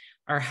him.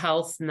 Our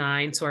Health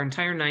 9, so our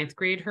entire 9th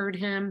grade heard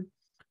him,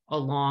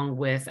 along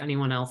with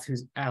anyone else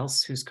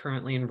who's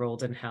currently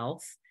enrolled in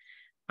health.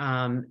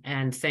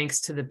 And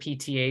thanks to the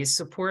PTA's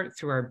support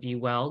through our Be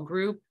Well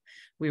group,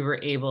 we were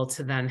able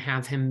to then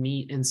have him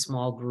meet in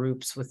small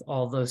groups with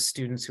all those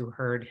students who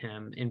heard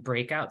him in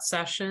breakout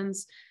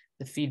sessions.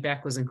 The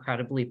feedback was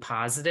incredibly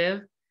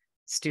positive.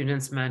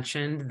 Students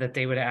mentioned that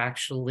they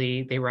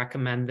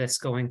recommend this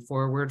going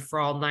forward for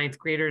all 9th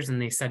graders,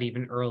 and they said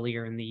even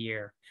earlier in the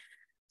year.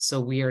 So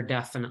we are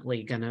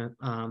definitely going to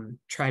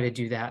try to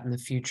do that in the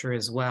future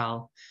as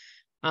well.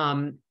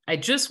 I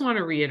just want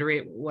to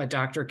reiterate what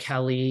Dr.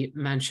 Kelly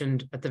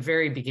mentioned at the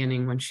very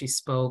beginning when she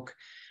spoke.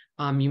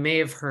 You may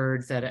have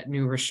heard that at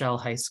New Rochelle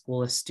High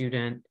School, a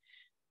student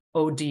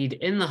OD'd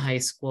in the high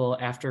school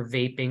after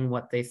vaping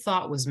what they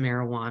thought was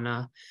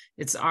marijuana.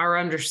 It's our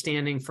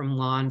understanding from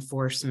law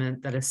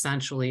enforcement that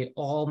essentially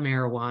all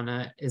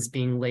marijuana is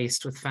being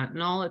laced with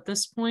fentanyl at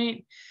this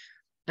point.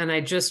 And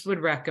I just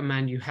would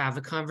recommend you have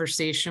a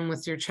conversation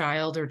with your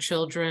child or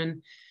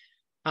children.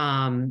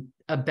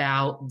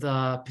 about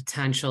the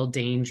potential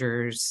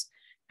dangers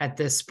at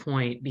this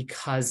point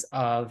because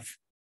of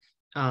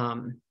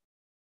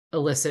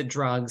illicit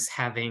drugs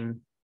having,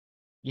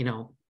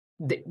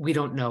 we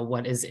don't know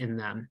what is in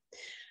them.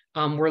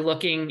 We're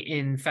looking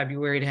in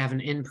February to have an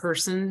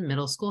in-person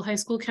middle school, high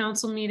school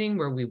council meeting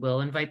where we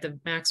will invite the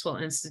Maxwell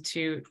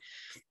Institute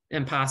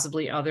and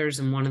possibly others.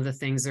 And one of the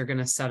things they're going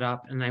to set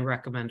up, and I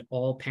recommend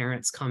all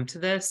parents come to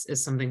this,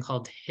 is something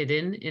called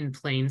Hidden in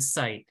Plain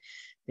Sight.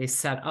 They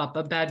set up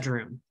a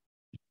bedroom,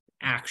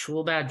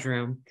 actual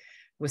bedroom,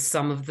 with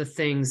some of the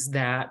things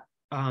that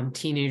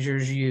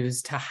teenagers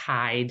use to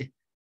hide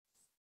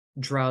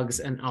drugs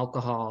and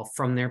alcohol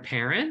from their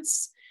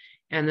parents.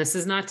 And this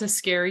is not to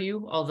scare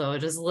you, although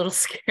it is a little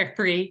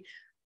scary.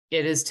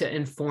 It is to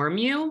inform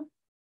you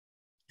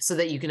so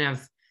that you can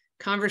have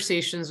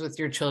conversations with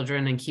your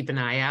children and keep an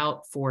eye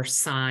out for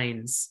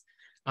signs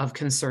of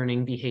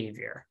concerning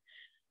behavior.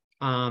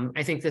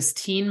 I think this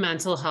teen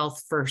mental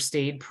health first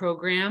aid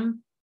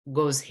program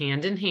goes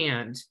hand in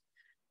hand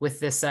with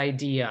this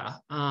idea.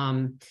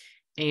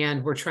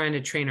 And we're trying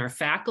to train our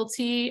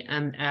faculty,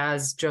 and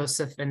as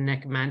Joseph and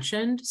Nick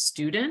mentioned,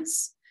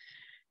 students,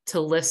 to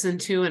listen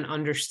to and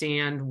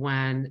understand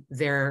when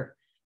their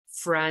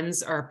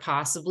friends are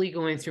possibly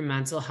going through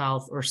mental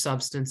health or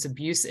substance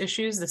abuse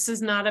issues. This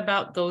is not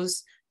about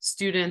those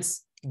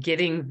students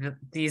getting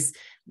these,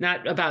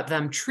 not about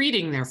them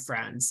treating their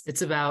friends.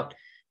 It's about,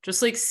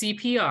 just like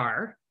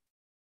CPR,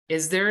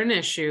 is there an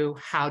issue?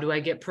 How do I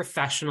get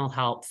professional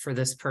help for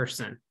this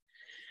person?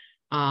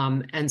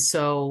 And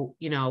so,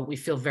 we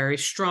feel very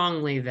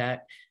strongly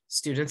that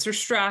students are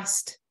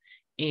stressed,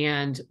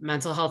 and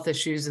mental health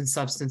issues and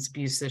substance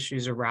abuse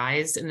issues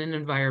arise in an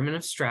environment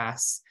of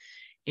stress.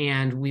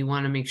 And we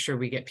want to make sure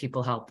we get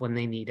people help when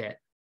they need it.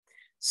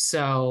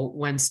 So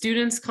when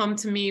students come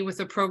to me with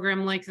a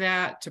program like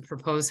that to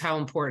propose how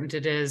important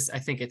it is, I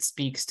think it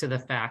speaks to the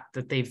fact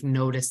that they've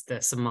noticed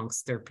this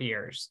amongst their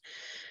peers.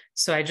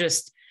 So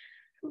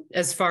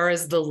as far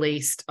as the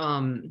laced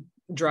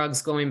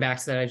drugs, going back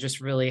to that, I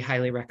just really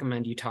highly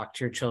recommend you talk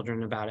to your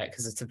children about it,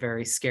 because it's a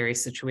very scary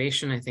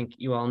situation. I think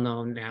you all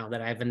know now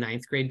that I have a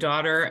 9th grade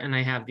daughter and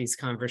I have these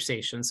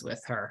conversations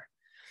with her.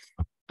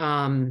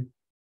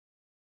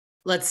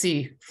 Let's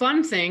see,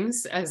 fun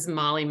things, as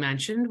Molly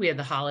mentioned, we had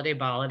the Holiday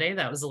Ball-A-Day.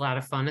 That was a lot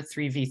of fun, a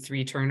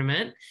 3v3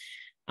 tournament.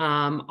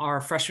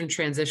 Our freshman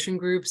transition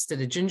groups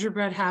did a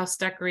gingerbread house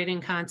decorating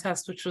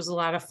contest, which was a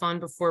lot of fun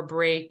before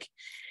break.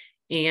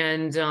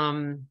 And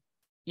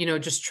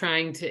just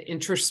trying to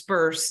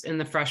intersperse in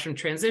the freshman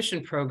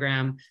transition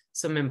program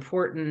some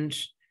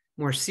important,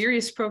 more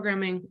serious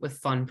programming with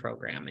fun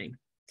programming.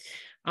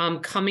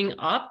 Coming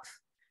up,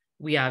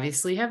 we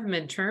obviously have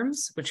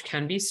midterms, which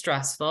can be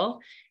stressful.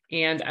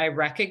 And I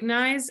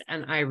recognize,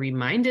 and I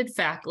reminded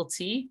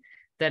faculty,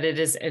 that it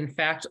is in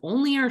fact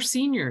only our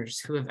seniors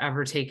who have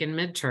ever taken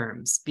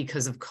midterms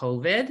because of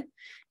COVID.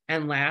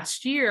 And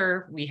last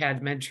year we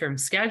had midterms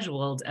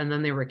scheduled and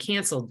then they were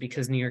canceled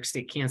because New York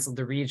State canceled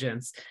the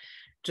Regents.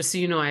 Just so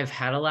you know, I've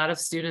had a lot of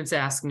students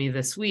ask me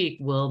this week,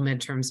 will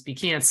midterms be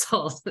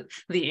canceled?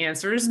 The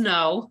answer is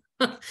no.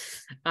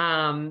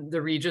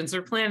 The Regents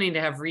are planning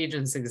to have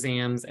Regents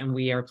exams and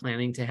we are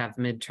planning to have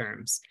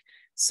midterms.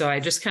 So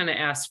I just kind of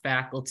asked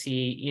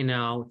faculty,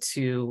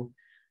 to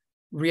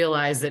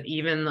realize that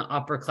even the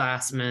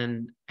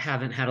upperclassmen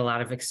haven't had a lot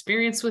of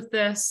experience with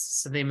this.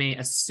 So they may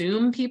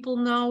assume people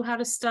know how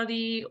to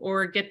study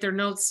or get their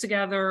notes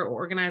together or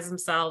organize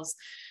themselves,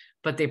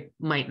 but they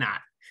might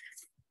not.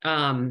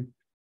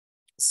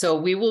 So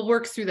we will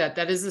work through that.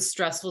 That is a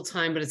stressful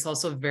time, but it's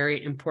also a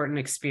very important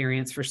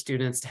experience for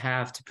students to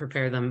have to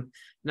prepare them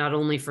not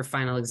only for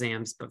final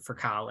exams, but for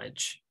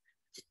college.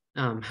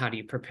 How do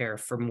you prepare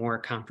for more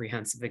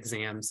comprehensive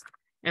exams?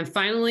 And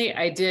finally,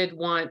 I did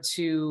want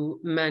to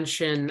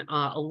mention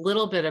a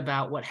little bit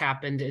about what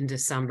happened in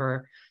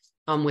December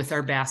with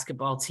our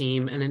basketball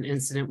team and an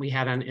incident we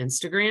had on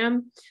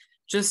Instagram,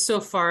 just so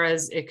far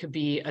as it could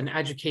be an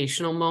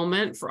educational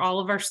moment for all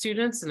of our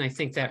students. And I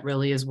think that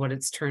really is what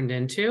it's turned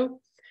into.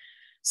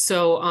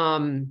 So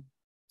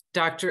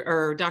Dr.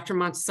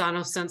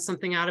 Montesano sent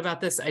something out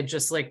about this. I'd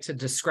just like to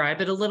describe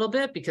it a little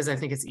bit because I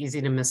think it's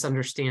easy to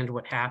misunderstand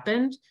what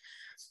happened.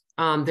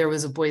 There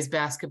was a boys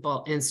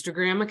basketball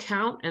Instagram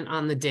account, and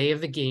on the day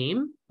of the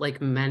game,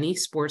 like many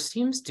sports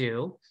teams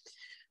do,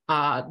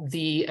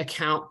 the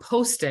account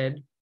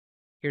posted,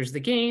 here's the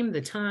game,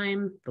 the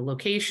time, the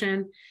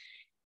location.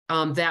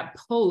 That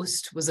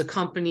post was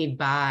accompanied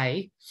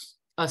by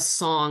a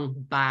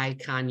song by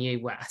Kanye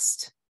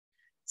West.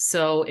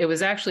 So it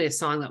was actually a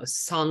song that was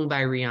sung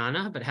by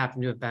Rihanna, but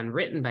happened to have been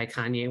written by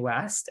Kanye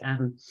West.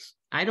 And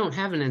I don't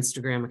have an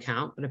Instagram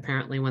account, but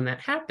apparently when that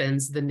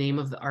happens, the name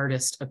of the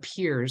artist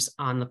appears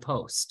on the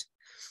post.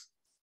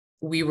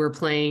 We were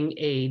playing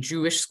a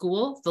Jewish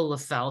school, the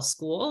LaFell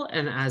School.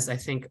 And as I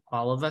think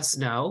all of us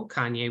know,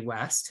 Kanye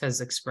West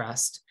has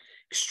expressed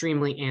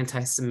extremely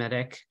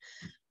anti-Semitic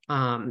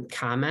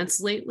comments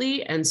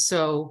lately. And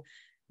so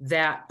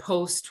that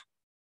post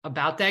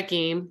about that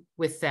game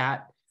with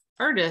that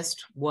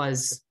artist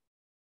was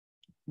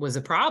was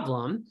a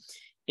problem.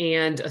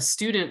 And a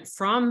student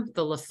from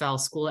the LaFell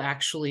school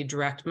actually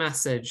direct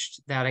messaged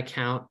that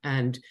account,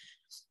 and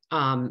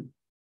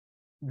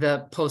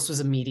the post was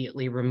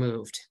immediately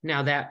removed.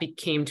 Now that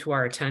came to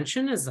our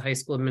attention as the high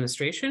school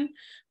administration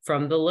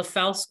from the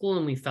LaFell school,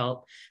 and we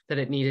felt that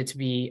it needed to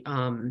be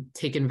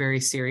taken very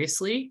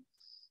seriously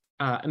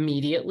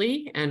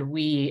immediately. And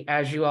we,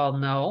 as you all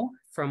know,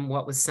 from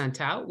what was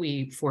sent out,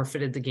 we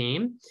forfeited the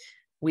game.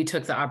 We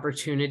took the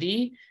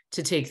opportunity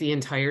to take the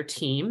entire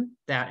team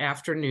that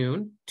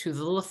afternoon to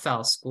the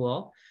LaFell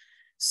school,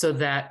 so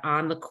that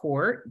on the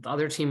court, the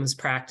other team was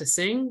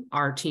practicing.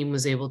 Our team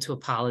was able to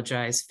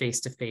apologize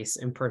face-to-face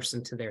in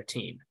person to their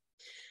team.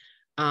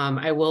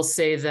 I will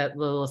say that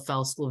the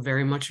LaFell school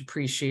very much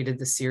appreciated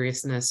the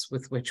seriousness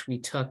with which we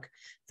took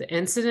the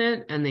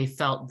incident, and they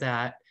felt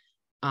that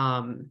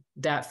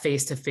that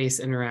face-to-face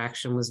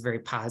interaction was very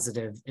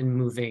positive in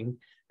moving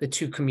the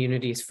two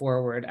communities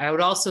forward. I would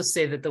also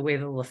say that the way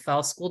the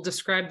LaFell school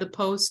described the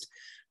post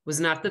was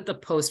not that the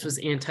post was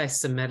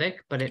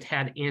anti-Semitic, but it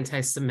had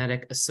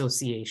anti-Semitic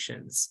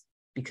associations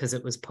because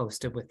it was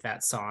posted with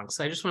that song.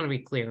 So I just want to be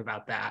clear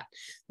about that.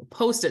 The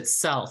post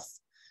itself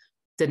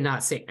did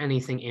not say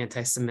anything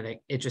anti-Semitic.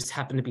 It just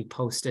happened to be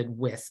posted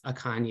with a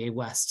Kanye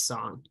West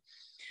song.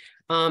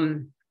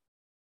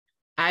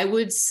 I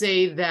would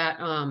say that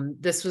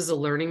this was a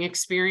learning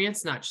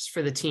experience, not just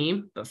for the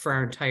team, but for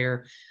our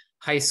entire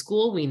high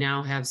school. We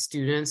now have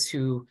students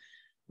who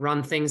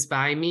run things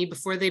by me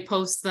before they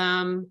post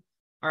them,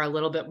 are a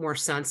little bit more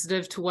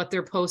sensitive to what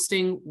they're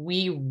posting.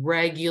 We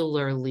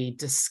regularly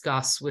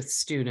discuss with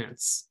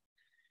students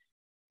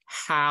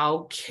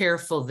how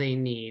careful they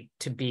need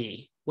to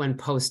be when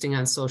posting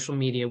on social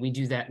media. We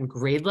do that in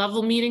grade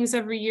level meetings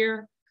every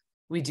year.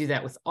 We do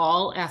that with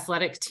all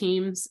athletic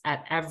teams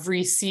at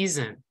every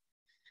season.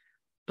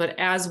 But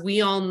as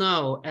we all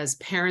know, as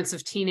parents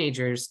of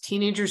teenagers,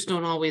 teenagers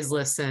don't always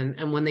listen.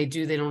 And when they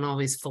do, they don't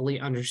always fully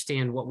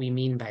understand what we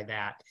mean by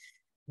that.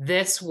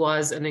 This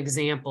was an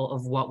example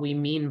of what we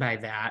mean by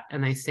that.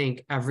 And I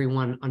think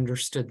everyone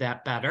understood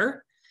that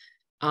better.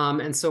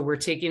 And so we're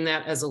taking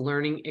that as a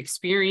learning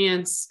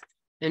experience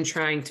and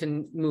trying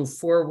to move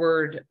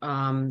forward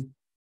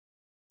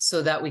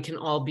so that we can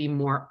all be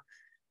more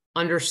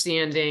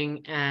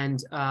understanding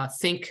and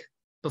think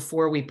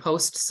before we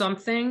post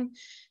something,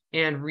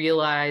 and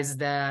realize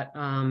that,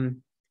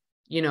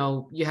 you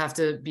know, you have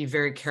to be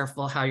very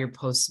careful how your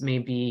posts may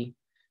be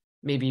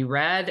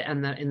read.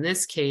 And that in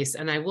this case,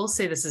 and I will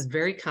say this is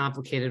very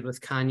complicated with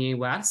Kanye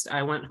West.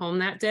 I went home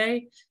that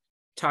day,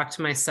 talked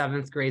to my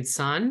 7th grade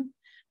son.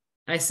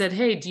 I said,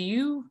 hey, do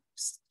you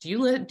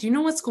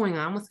know what's going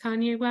on with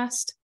Kanye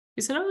West?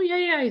 He said, oh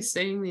yeah, he's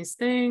saying these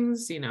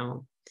things, you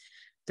know,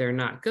 they're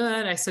not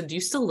good. I said, do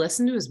you still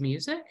listen to his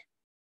music?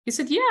 He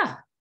said, yeah,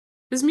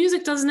 his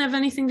music doesn't have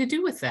anything to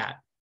do with that.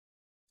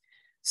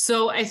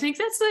 So I think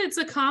it's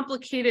a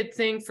complicated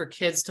thing for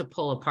kids to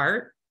pull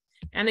apart.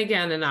 And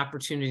again, an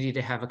opportunity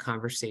to have a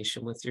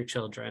conversation with your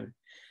children.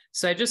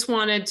 So I just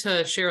wanted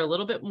to share a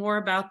little bit more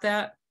about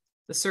that,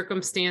 the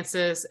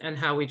circumstances, and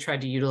how we tried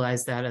to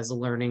utilize that as a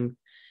learning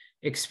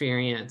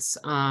experience.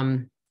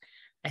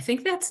 I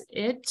think that's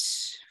it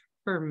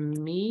for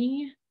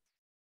me.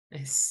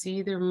 I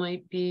see there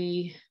might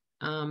be,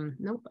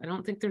 nope, I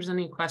don't think there's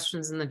any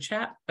questions in the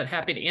chat, but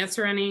happy to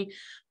answer any.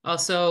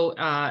 Also,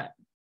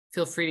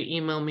 feel free to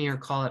email me or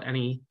call at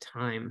any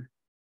time.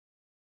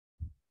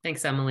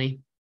 Thanks, Emily.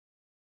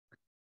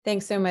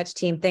 Thanks so much,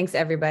 team. Thanks,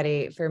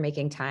 everybody, for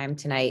making time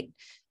tonight.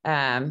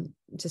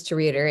 Just to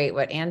reiterate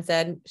what Anne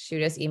said,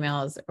 shoot us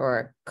emails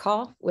or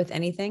call with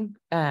anything.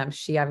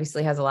 She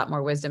obviously has a lot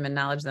more wisdom and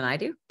knowledge than I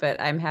do,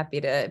 but I'm happy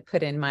to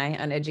put in my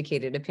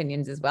uneducated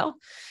opinions as well.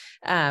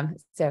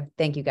 So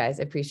thank you guys.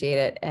 Appreciate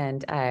it.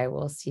 And I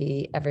will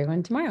see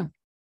everyone tomorrow.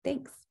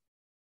 Thanks.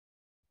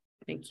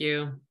 Thank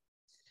you.